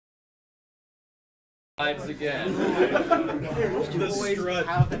Again. The strut.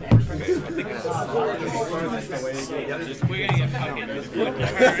 We're gonna get fucking we're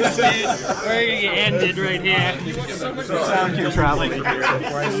gonna get ended right here. Sound cue traveling here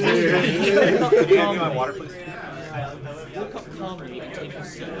before I Can you hand me my water, please? Look up comedy and take a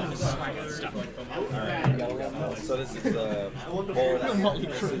seat on the side and stuff. Alright, so this is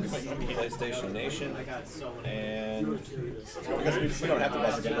PlayStation Nation, and I guess we don't have to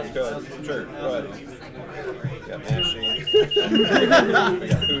bust again, let's go. Sure, go ahead. We got Mashy, we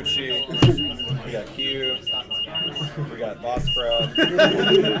got Punchy, we got Q, we got Bosscrab, and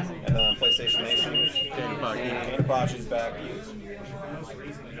then on PlayStation Nation, CaneOfPacci's back.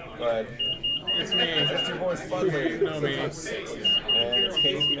 Go ahead. It's me. It's your boy Spudlyman. No, me. And it's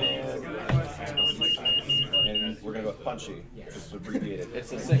Caveman. And we're going to go with Punchy, just abbreviate it.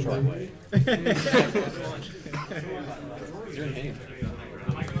 It's the same way.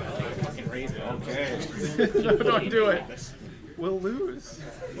 Okay. No, don't do it. We'll lose.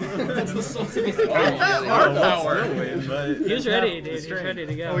 That's the song to be our power. He's ready, dude. He's ready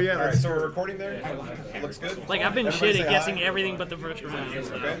to go. Oh yeah. Alright, so we're recording there. Looks good. Like, I've been Everybody shit at say guessing hi. everything but the first round.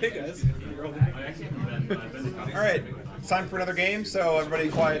 So. Okay. Hey guys. Alright, it's time for another game, so everybody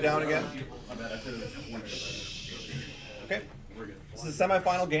quiet down again. Okay. This is a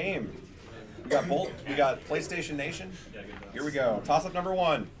semifinal game. We got PlayStation Nation. Here we go. Toss up number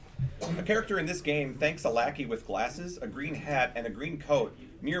 1. A character in this game thanks a lackey with glasses, a green hat, and a green coat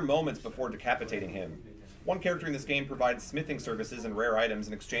mere moments before decapitating him. One character in this game provides smithing services and rare items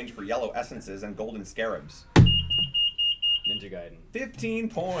in exchange for yellow essences and golden scarabs. Ninja Gaiden. 15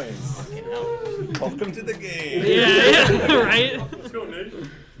 points. Welcome to the game. Yeah, right?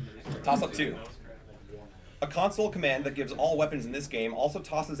 Toss up 2. A console command that gives all weapons in this game also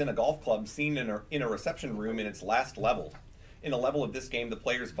tosses in a golf club seen in a reception room in its last level. In a level of this game, the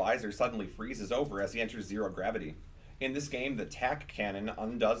player's visor suddenly freezes over as he enters zero gravity. In this game, the TAC cannon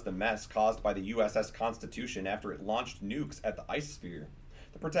undoes the mess caused by the USS Constitution after it launched nukes at the ice sphere.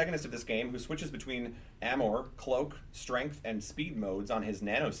 The protagonist of this game, who switches between Armor, Cloak, Strength, and Speed modes on his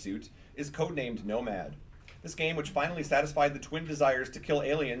nanosuit, is codenamed Nomad. This game, which finally satisfied the twin desires to kill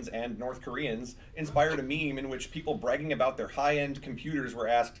aliens and North Koreans, inspired a meme in which people bragging about their high-end computers were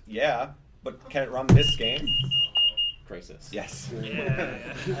asked, yeah, but can it run this game? Crisis. Yes. Yeah.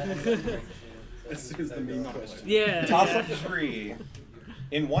 This is the main question. Yeah. Toss up 3.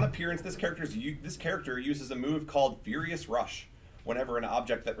 In one appearance, this character uses a move called Furious Rush whenever an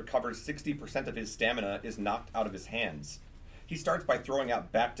object that recovers 60% of his stamina is knocked out of his hands. He starts by throwing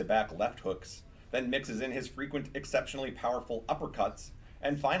out back-to-back left hooks, then mixes in his frequent, exceptionally powerful uppercuts,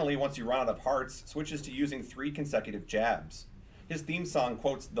 and finally, once you run out of hearts, switches to using 3 consecutive jabs. His theme song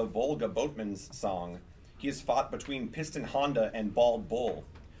quotes the Volga Boatman's song. He has fought between Piston Honda and Bald Bull.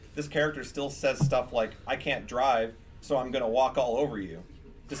 This character still says stuff like, I can't drive, so I'm gonna walk all over you.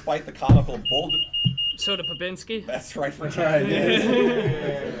 Despite the comical bold... Soda Popinski? That's right for time.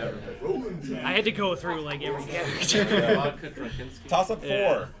 I had to go through, like, every character. Toss up 4.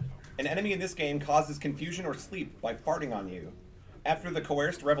 Yeah. An enemy in this game causes confusion or sleep by farting on you. After the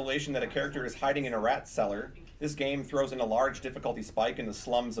coerced revelation that a character is hiding in a rat cellar, this game throws in a large difficulty spike in the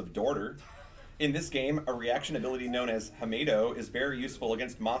slums of Dorder. In this game, a reaction ability known as Hamedo is very useful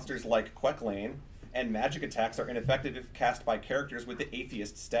against monsters like Quecklane, and magic attacks are ineffective if cast by characters with the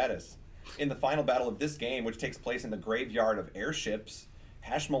atheist status. In the final battle of this game, which takes place in the graveyard of airships,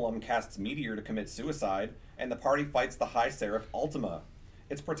 Hashmalum casts Meteor to commit suicide, and the party fights the High Seraph Ultima.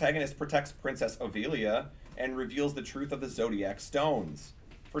 Its protagonist protects Princess Ovelia and reveals the truth of the Zodiac Stones.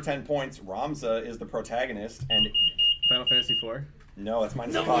 For 10 points, Ramza is the protagonist, and... Final Fantasy IV. No, that's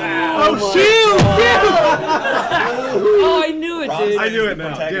minus 5. Oh, shoot! Oh, I knew it, dude. I knew it the now.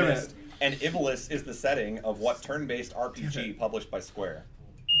 protagonist, and Iblis is the setting of what turn-based RPG published by Square.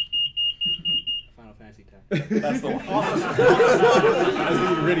 Final Fantasy Tech. That's the one.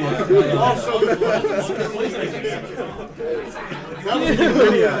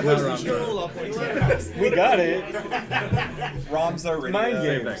 We got it. Ramza Mind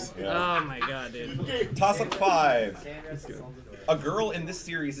games. Yeah. Oh, my God, dude. Toss up 5. A girl in this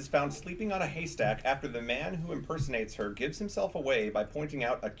series is found sleeping on a haystack after the man who impersonates her gives himself away by pointing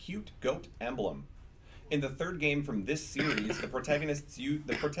out a cute goat emblem. In the third game from this series, the protagonists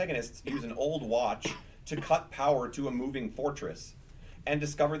use an old watch to cut power to a moving fortress, and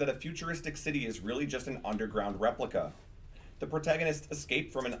discover that a futuristic city is really just an underground replica. The protagonist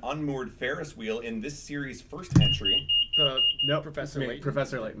escaped from an unmoored Ferris wheel in this series' first entry. No, Professor Layton.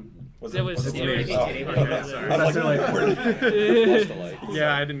 Professor Layton. Was It it? was Was it Steve. Layton? Sorry. Professor Layton.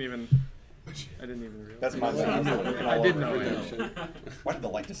 Yeah, I didn't even realize. That's my bad. I did know it. Why did the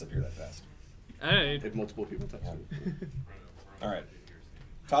light disappear that fast? Alright. If multiple people touch it. Alright.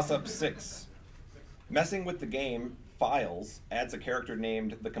 Toss up 6. Messing with the game Files adds a character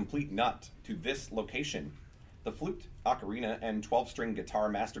named the Complete Nut to this location. The flute, ocarina, and 12-string guitar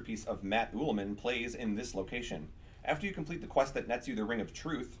masterpiece of Matt Uelman plays in this location. After you complete the quest that nets you the Ring of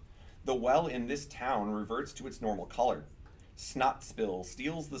Truth, the well in this town reverts to its normal color. Snot Spill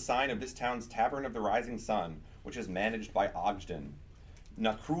steals the sign of this town's Tavern of the Rising Sun, which is managed by Ogden.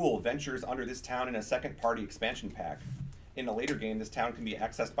 Nakruel ventures under this town in a second-party expansion pack. In a later game, this town can be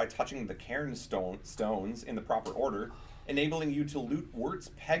accessed by touching the cairn stones in the proper order, enabling you to loot Wirt's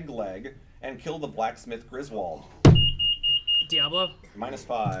Peg Leg and kill the blacksmith Griswold. Diablo?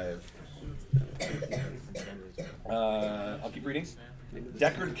 -5. I'll keep reading.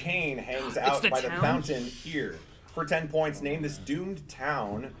 Deckard Cain hangs out by the fountain here. For 10 points, name this doomed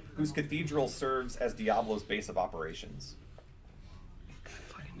town whose cathedral serves as Diablo's base of operations.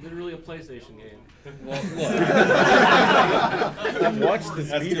 Literally a PlayStation game. Well, look. I've watched this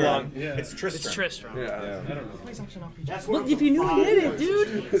That's too long. Yeah. It's Tristram. It's Tristram. Yeah. I don't know. Well, if you knew it hit it,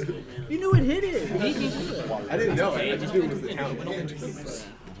 dude. You knew it hit it. I didn't know it. I just knew it was the town.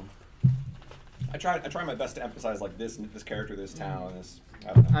 I try my best to emphasize like this character, this town, this.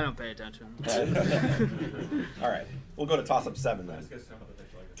 I don't pay attention. All right, we'll go to toss up 7 then.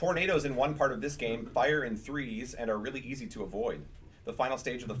 Tornadoes in one part of this game fire in threes and are really easy to avoid. The final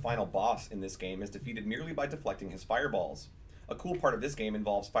stage of the final boss in this game is defeated merely by deflecting his fireballs. A cool part of this game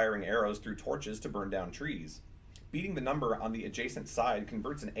involves firing arrows through torches to burn down trees. Beating the number on the adjacent side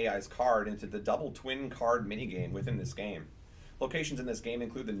converts an AI's card into the double twin card minigame within this game. Locations in this game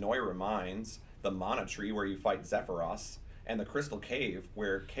include the Noira Mines, the Mana Tree where you fight Zephyros, and the Crystal Cave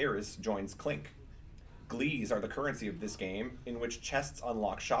where Karis joins Clink. Glees are the currency of this game, in which chests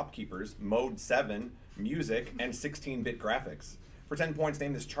unlock shopkeepers, Mode 7, music, and 16-bit graphics. For 10 points,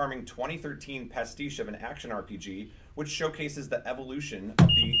 name this charming 2013 pastiche of an action RPG, which showcases the evolution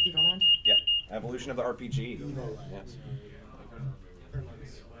of the evolution of the RPG. Yes.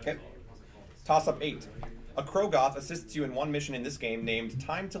 Okay. Toss up 8. A Krogoth assists you in one mission in this game named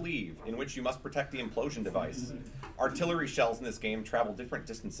Time to Leave, in which you must protect the implosion device. Artillery shells in this game travel different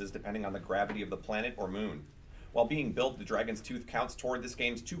distances depending on the gravity of the planet or moon. While being built, the Dragon's Tooth counts toward this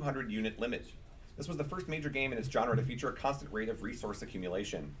game's 200-unit limit. This was the first major game in its genre to feature a constant rate of resource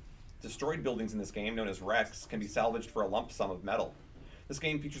accumulation. Destroyed buildings in this game, known as wrecks, can be salvaged for a lump sum of metal. This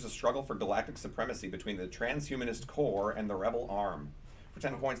game features a struggle for galactic supremacy between the transhumanist core and the rebel arm. For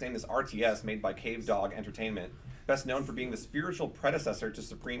 10 points, name this RTS made by Cave Dog Entertainment, best known for being the spiritual predecessor to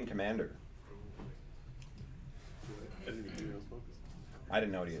Supreme Commander. I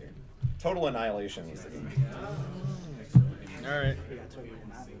didn't know it either. Total Annihilation was the game. Alright.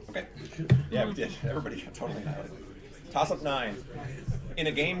 Okay. Yeah, we did. Everybody got totally annihilated. Toss up 9. In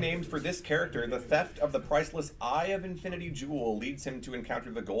a game named for this character, the theft of the priceless Eye of Infinity Jewel leads him to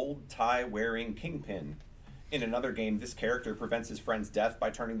encounter the gold tie-wearing Kingpin. In another game, this character prevents his friend's death by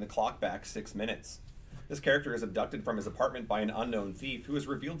turning the clock back 6 minutes. This character is abducted from his apartment by an unknown thief who is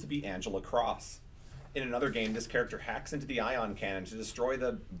revealed to be Angela Cross. In another game, this character hacks into the ion cannon to destroy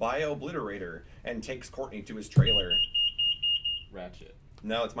the Bio-Obliterator and takes Courtney to his trailer. Ratchet.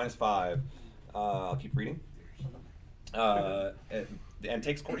 No, it's -5. I'll keep reading. And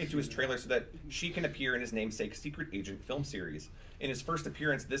takes Courtney to his trailer so that she can appear in his namesake's Secret Agent film series. In his first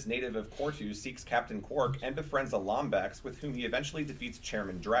appearance, this native of Cortu seeks Captain Quark and befriends a Lombax with whom he eventually defeats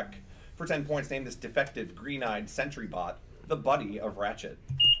Chairman Drek. For 10 points, name this defective, green-eyed sentry bot, the buddy of Ratchet.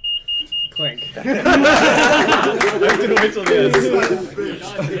 Clink. I didn't wait till the end.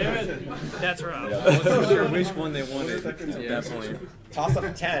 That's rough. Yeah. I wasn't sure which one they wanted at that point. Toss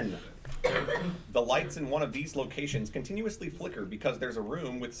up 10. The lights in one of these locations continuously flicker because there's a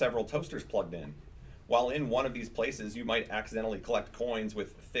room with several toasters plugged in. While in one of these places, you might accidentally collect coins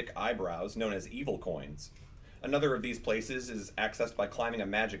with thick eyebrows, known as evil coins. Another of these places is accessed by climbing a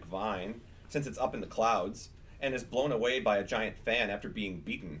magic vine, since it's up in the clouds, and is blown away by a giant fan after being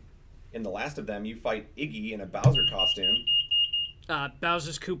beaten. In the last of them, you fight Iggy in a Bowser costume.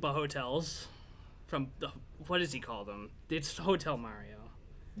 Bowser's Koopa Hotels. From the, what does he call them? It's Hotel Mario.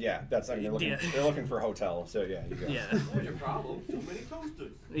 Yeah, that's, I mean, they're looking for a hotel, so yeah, you go. Yeah. What's your problem? Too many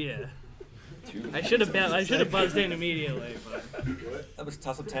toasters. Yeah. I should have buzzed in immediately, but That was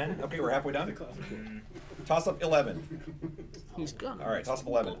toss up 10. Okay, we're halfway done. Toss up 11. he's gone. All right, toss up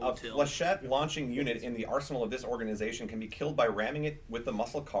 11. A flechette launching unit in the arsenal of this organization can be killed by ramming it with the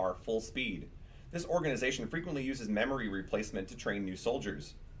muscle car full speed. This organization frequently uses memory replacement to train new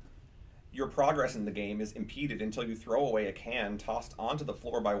soldiers. Your progress in the game is impeded until you throw away a can tossed onto the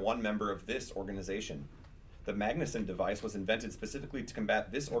floor by one member of this organization. The Magnuson device was invented specifically to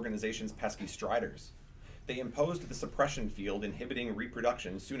combat this organization's pesky striders. They imposed the suppression field inhibiting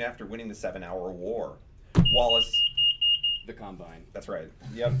reproduction soon after winning the 7-Hour War. Wallace... The Combine. That's right.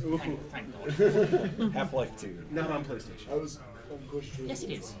 Yep. Thank God. Half-Life 2. Not on PlayStation. I was on Yes,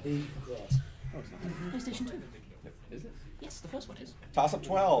 it is. PlayStation 2. Is it? Yes, the first one is. Toss-up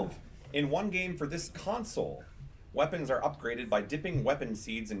 12. In one game for this console, weapons are upgraded by dipping weapon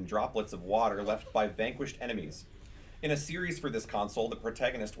seeds in droplets of water left by vanquished enemies. In a series for this console, the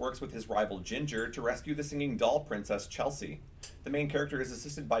protagonist works with his rival Ginger to rescue the singing doll princess Chelsea. The main character is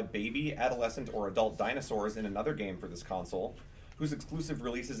assisted by baby, adolescent, or adult dinosaurs in another game for this console, whose exclusive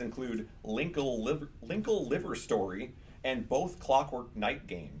releases include Linkle Liver Story and both Clockwork Knight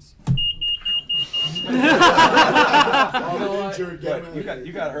games. You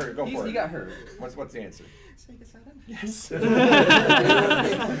got her. Go for it. You got her. What's the answer? Sega Saturn? Yes.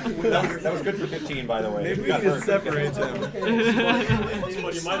 that was good for 15, by the way. Maybe we can just separate them. Well,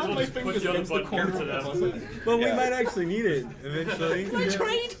 you might as well just put the other button here to them. Well, we might actually need it eventually. Can I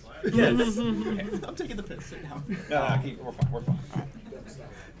trade? Yes. I'm taking the piss right now. No, we're fine.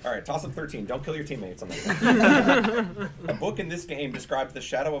 All right, toss up 13. Don't kill your teammates on that. A book in this game describes the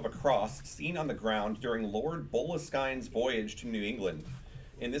shadow of a cross seen on the ground during Lord Boleskind's voyage to New England.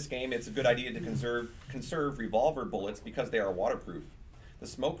 In this game, it's a good idea to conserve revolver bullets because they are waterproof. The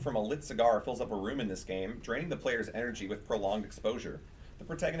smoke from a lit cigar fills up a room in this game, draining the player's energy with prolonged exposure. The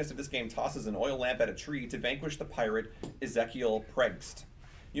protagonist of this game tosses an oil lamp at a tree to vanquish the pirate Ezekiel Pregst.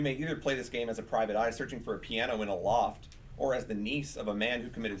 You may either play this game as a private eye searching for a piano in a loft, or as the niece of a man who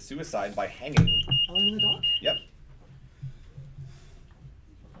committed suicide by hanging. Alone in the dark? Yep.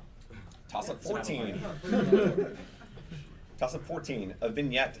 Toss up 14. Toss up 14. A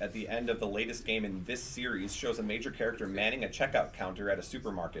vignette at the end of the latest game in this series shows a major character manning a checkout counter at a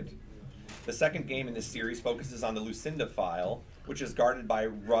supermarket. The second game in this series focuses on the Lucinda file, which is guarded by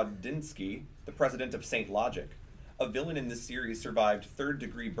Rodinsky, the president of Saint Logic. A villain in this series survived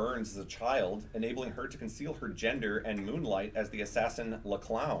third-degree burns as a child, enabling her to conceal her gender and moonlight as the assassin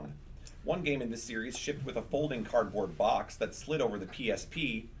LaClown. One game in this series shipped with a folding cardboard box that slid over the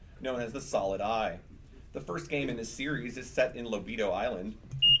PSP, known as the Solid Eye. The first game in this series is set in Lobito Island.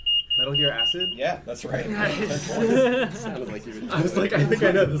 Metal Gear Acid? Yeah, that's right. Sounded like you would. I was like, I think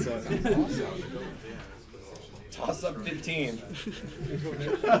I know this one. Toss up 15.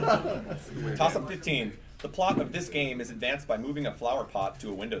 Toss up 15. The plot of this game is advanced by moving a flower pot to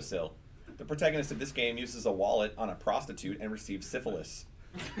a windowsill. The protagonist of this game uses a wallet on a prostitute and receives syphilis.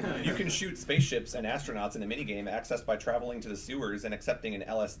 You can shoot spaceships and astronauts in a minigame accessed by traveling to the sewers and accepting an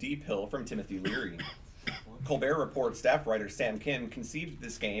LSD pill from Timothy Leary. Colbert Report staff writer Sam Kim conceived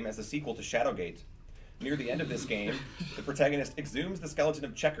this game as a sequel to Shadowgate. Near the end of this game, the protagonist exhumes the skeleton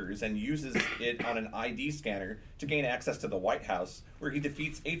of Checkers and uses it on an ID scanner to gain access to the White House, where he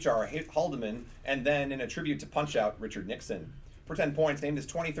defeats H.R. Haldeman and then, in a tribute to Punch-Out, Richard Nixon. For 10 points, name this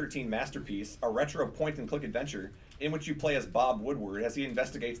 2013 masterpiece, a retro point-and-click adventure in which you play as Bob Woodward as he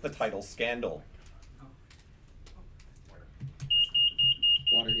investigates the title Scandal.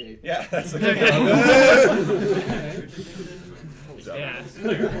 Watergate. Yeah, that's the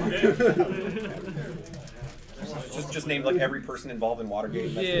Just name like every person involved in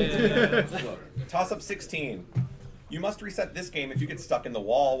Watergate. Yeah. Toss up 16. You must reset this game if you get stuck in the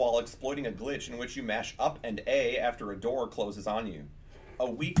wall while exploiting a glitch in which you mash up and A after a door closes on you. A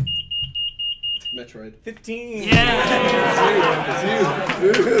week. Metroid. 15. Yeah.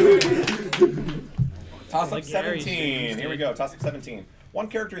 Toss up Like Gary 17. James Here we go. Toss up 17. One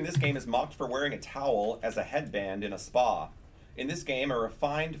character in this game is mocked for wearing a towel as a headband in a spa. In this game, a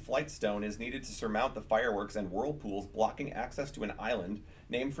refined flight stone is needed to surmount the fireworks and whirlpools blocking access to an island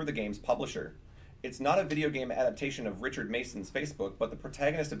named for the game's publisher. It's not a video game adaptation of Richard Mason's Facebook, but the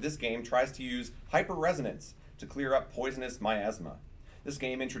protagonist of this game tries to use hyperresonance to clear up poisonous miasma. This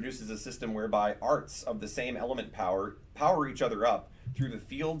game introduces a system whereby arts of the same element power each other up through the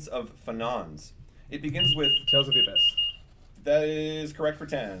fields of phonons. It begins with... Tales of the Abyss. That is correct for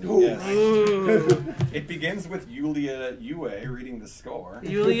 10. Ooh. Yes. It begins with Yulia Yue reading the score.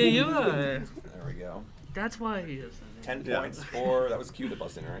 Yulia Yue. There we go. That's why he is. 10 points for... That was Q that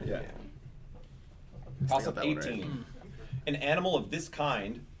busted in, right? Yeah. Toss up 18. An animal of this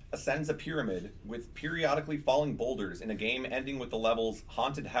kind ascends a pyramid with periodically falling boulders in a game ending with the levels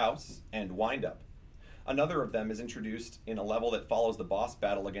Haunted House and Wind Up. Another of them is introduced in a level that follows the boss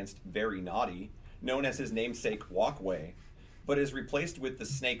battle against Very Naughty, known as his namesake Walkway, but is replaced with the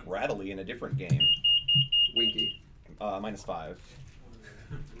snake Rattly in a different game. Winky. -5.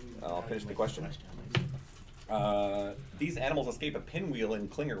 I'll finish the question. These animals escape a pinwheel in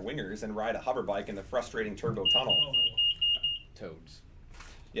Klinger Wingers and ride a hover bike in the frustrating turbo tunnel. Toads.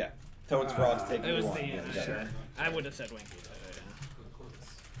 Yeah. Toads, frogs, take It was one. the, Yeah, sure. I would have said Winky.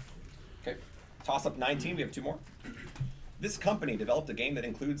 Okay. Toss up 19. We have 2 more. This company developed a game that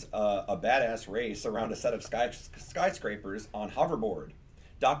includes a badass race around a set of skyscrapers on hoverboard.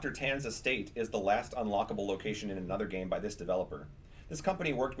 Dr. Tan's estate is the last unlockable location in another game by this developer. This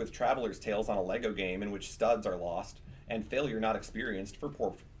company worked with Traveler's Tales on a Lego game in which studs are lost and failure not experienced for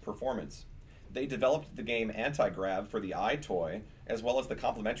poor performance. They developed the game Anti-Grav for the iToy, as well as the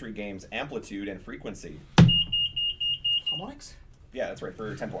complementary games Amplitude and Frequency. Harmonix? Yeah, that's right,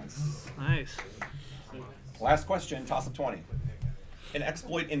 for 10 points. Nice. Last question, toss up 20. An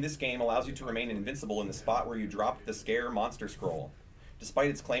exploit in this game allows you to remain invincible in the spot where you dropped the Scare Monster Scroll. Despite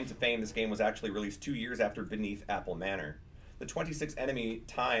its claim to fame, this game was actually released 2 years after Beneath Apple Manor. The 26 enemy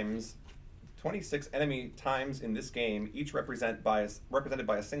times in this game, each represented by a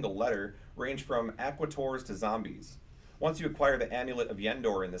single letter, range from Aquators to zombies. Once you acquire the Amulet of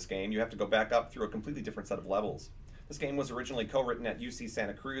Yendor in this game, you have to go back up through a completely different set of levels. This game was originally co-written at UC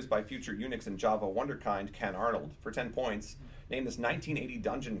Santa Cruz by future Unix and Java wonderkind Ken Arnold. For 10 points, name this 1980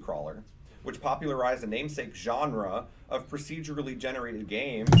 dungeon crawler, which popularized the namesake genre of procedurally generated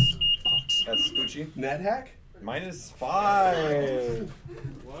games. That's Pucci. NetHack? -5.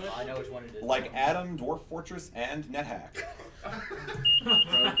 What? I know which one it is. Like Adam, Dwarf Fortress, and NetHack.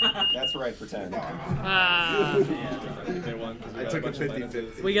 That's right for 10. Ah, I took a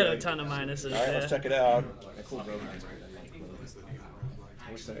 50-50. we got a ton of minuses All right, there. let's check it out.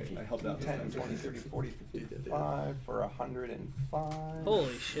 I wish I helped out. 10, 20, 30, 40, 50, 55 for 105.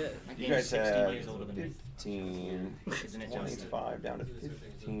 Holy shit. You guys 60 have years older than me. 15, Isn't it just? 25 down to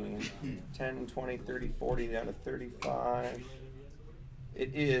 15, 10, 20, 30, 40 down to 35.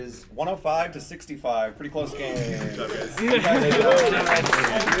 It is 105 to 65. Pretty close game. You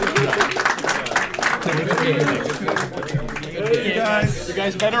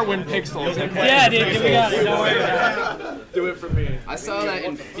guys better win pixels. Yeah, dude, we got it. Don't worry about it. Do it for me. I saw that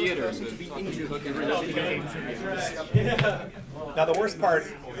in theaters. Now the worst part,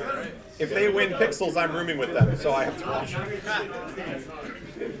 if they win pixels, I'm rooming with them, so I have to watch.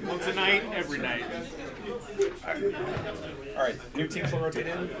 Once a night, every night. All right, new teams will rotate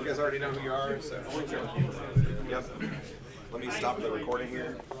in. You guys already know who you are, so. Yep. Let me stop the recording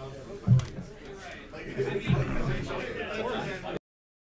here.